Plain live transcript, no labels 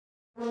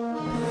The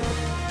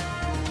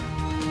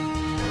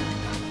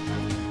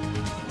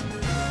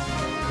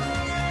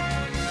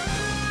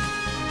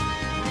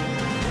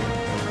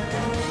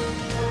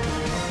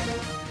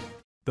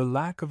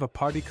lack of a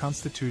party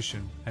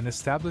constitution and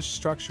established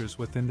structures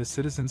within the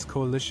Citizens'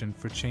 Coalition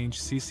for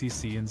Change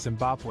 (CCC) in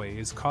Zimbabwe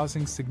is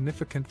causing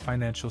significant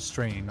financial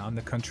strain on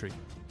the country.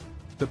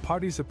 The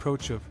party's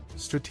approach of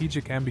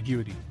strategic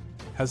ambiguity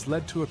has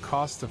led to a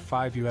cost of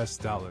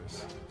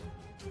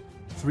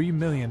 $3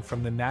 million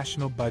from the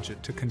national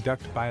budget to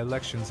conduct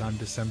by-elections on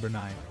December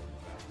 9.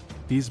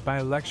 These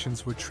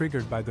by-elections were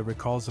triggered by the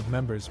recalls of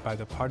members by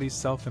the party's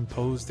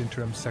self-imposed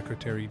interim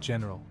Secretary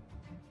General,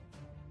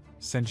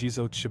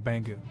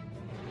 Sithokozile.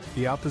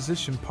 The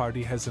opposition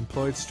party has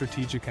employed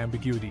strategic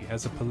ambiguity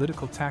as a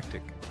political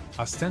tactic,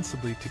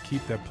 ostensibly to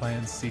keep their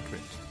plans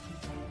secret.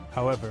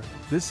 However,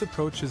 this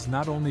approach is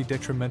not only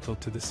detrimental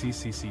to the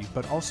CCC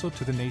but also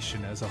to the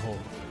nation as a whole.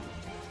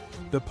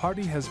 The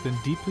party has been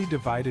deeply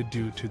divided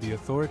due to the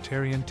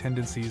authoritarian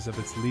tendencies of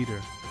its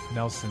leader,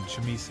 Nelson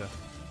Chamisa.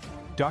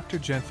 Dr.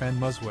 Jenfan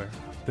Musware,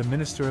 the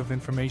Minister of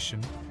Information,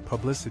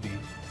 Publicity,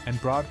 and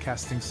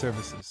Broadcasting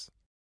Services,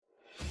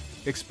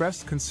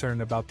 expressed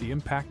concern about the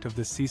impact of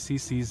the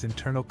CCC's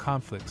internal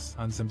conflicts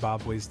on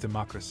Zimbabwe's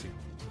democracy.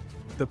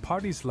 The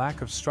party's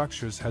lack of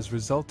structures has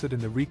resulted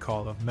in the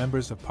recall of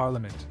members of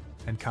parliament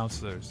and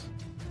councillors,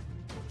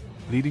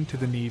 leading to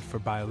the need for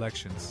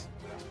by-elections.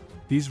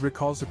 These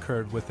recalls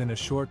occurred within a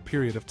short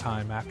period of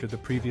time after the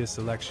previous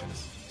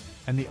elections,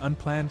 and the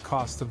unplanned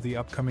cost of the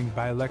upcoming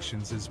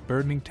by-elections is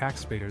burdening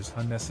taxpayers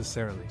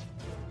unnecessarily.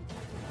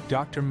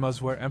 Dr.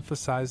 Musware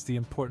emphasized the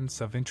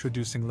importance of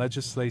introducing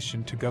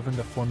legislation to govern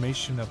the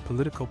formation of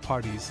political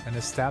parties and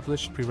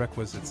established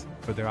prerequisites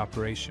for their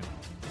operation.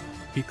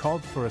 He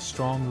called for a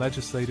strong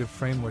legislative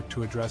framework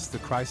to address the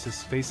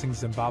crisis facing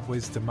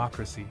Zimbabwe's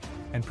democracy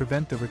and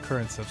prevent the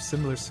recurrence of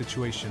similar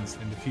situations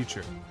in the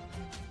future.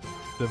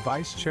 The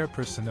vice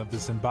chairperson of the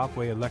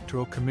Zimbabwe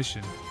Electoral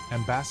Commission,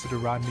 Ambassador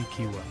Rodney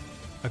Kiwa,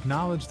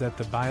 acknowledged that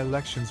the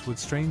by-elections would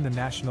strain the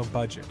national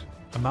budget,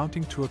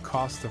 amounting to a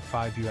cost of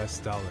 $3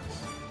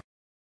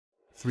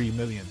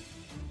 million.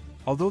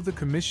 Although the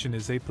commission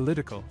is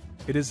apolitical,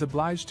 it is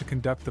obliged to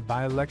conduct the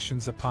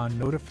by-elections upon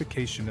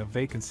notification of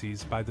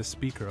vacancies by the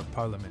Speaker of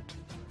Parliament.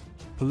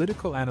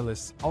 Political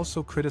analysts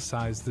also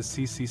criticized the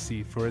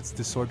CCC for its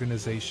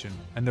disorganization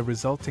and the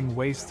resulting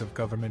waste of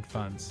government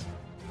funds.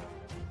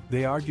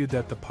 They argued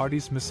that the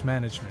party's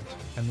mismanagement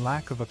and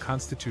lack of a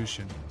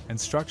constitution and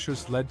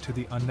structures led to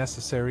the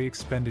unnecessary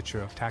expenditure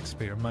of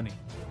taxpayer money.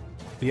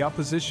 The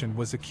opposition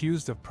was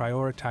accused of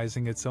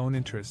prioritizing its own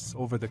interests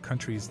over the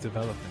country's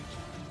development.